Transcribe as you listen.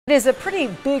It is a pretty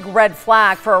big red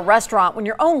flag for a restaurant when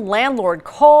your own landlord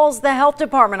calls the health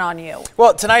department on you.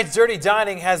 Well, tonight's Dirty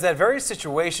Dining has that very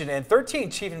situation, and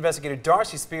 13 Chief Investigator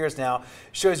Darcy Spears now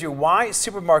shows you why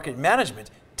supermarket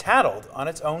management tattled on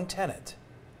its own tenant.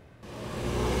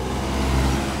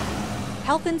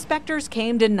 Health inspectors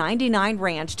came to 99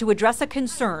 Ranch to address a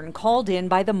concern called in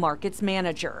by the market's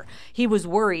manager. He was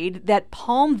worried that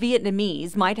Palm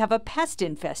Vietnamese might have a pest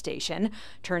infestation.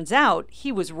 Turns out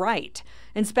he was right.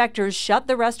 Inspectors shut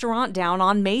the restaurant down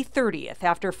on May 30th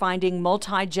after finding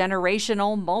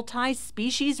multi-generational,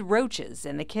 multi-species roaches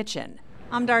in the kitchen.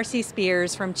 I'm Darcy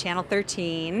Spears from Channel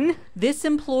 13. This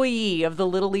employee of the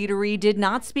Little Eatery did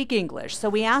not speak English, so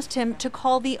we asked him to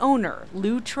call the owner,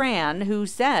 Lou Tran, who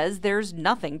says there's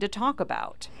nothing to talk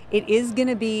about. It is going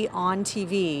to be on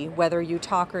TV, whether you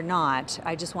talk or not.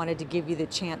 I just wanted to give you the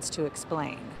chance to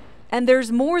explain. And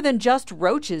there's more than just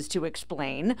roaches to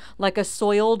explain, like a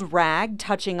soiled rag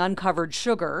touching uncovered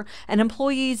sugar, an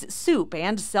employee's soup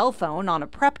and cell phone on a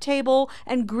prep table,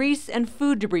 and grease and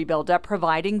food debris buildup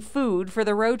providing food for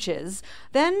the roaches.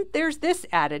 Then there's this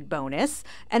added bonus,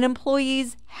 an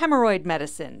employee's hemorrhoid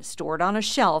medicine stored on a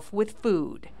shelf with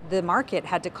food. The market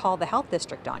had to call the health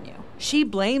district on you. She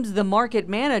blames the market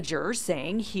manager,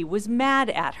 saying he was mad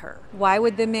at her. Why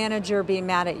would the manager be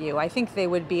mad at you? I think they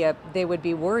would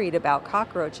be worried about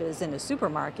cockroaches in a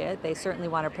supermarket. They certainly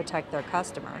want to protect their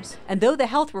customers. And though the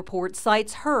health report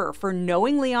cites her for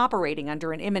knowingly operating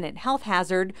under an imminent health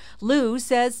hazard, Lou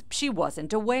says she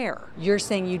wasn't aware. You're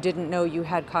saying you didn't know you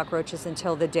had cockroaches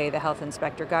until the day the health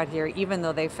inspector got here, even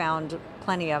though they found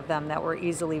plenty of them that were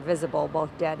easily visible, both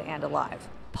dead and alive.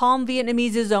 Palm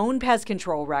Vietnamese's own pest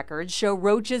control records show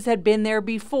roaches had been there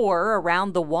before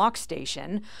around the walk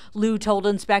station. Lou told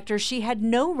inspectors she had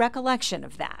no recollection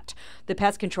of that. The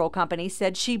pest control company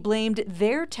said she blamed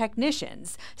their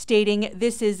technicians, stating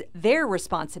this is their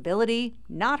responsibility,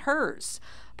 not hers.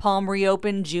 Palm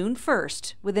reopened June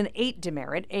 1st with an 8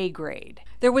 demerit A grade.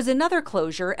 There was another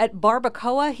closure at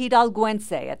Barbacoa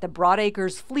Hidalguense at the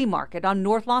Broadacres Flea Market on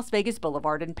North Las Vegas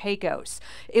Boulevard in Pecos.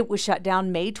 It was shut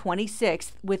down May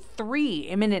 26th with 3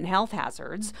 imminent health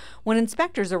hazards. When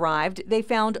inspectors arrived, they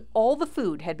found all the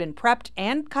food had been prepped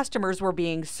and customers were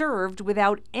being served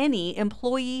without any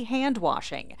employee hand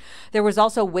washing. There was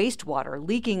also wastewater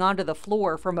leaking onto the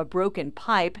floor from a broken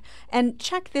pipe. And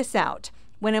check this out.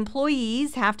 When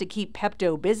employees have to keep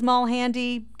Pepto-Bismol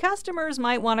handy, customers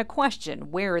might want to question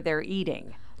where they're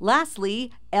eating.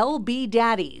 Lastly, LB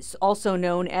Daddy's, also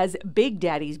known as Big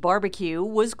Daddy's Barbecue,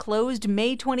 was closed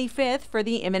May 25th for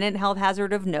the imminent health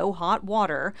hazard of no hot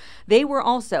water. They were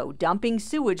also dumping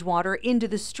sewage water into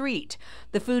the street.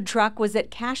 The food truck was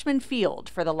at Cashman Field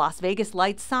for the Las Vegas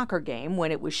Lights soccer game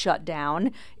when it was shut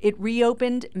down. It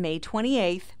reopened May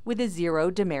 28th with a 0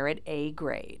 demerit A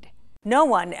grade. No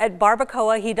one at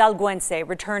Barbacoa Hidalguense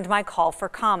returned my call for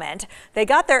comment. They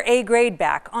got their A grade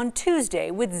back on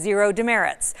Tuesday with 0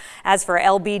 demerits. As for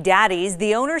LB Daddy's,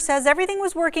 the owner says everything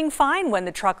was working fine when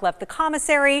the truck left the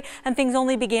commissary and things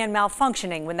only began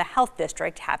malfunctioning when the health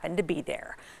district happened to be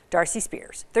there. Darcy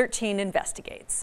Spears, 13 Investigates.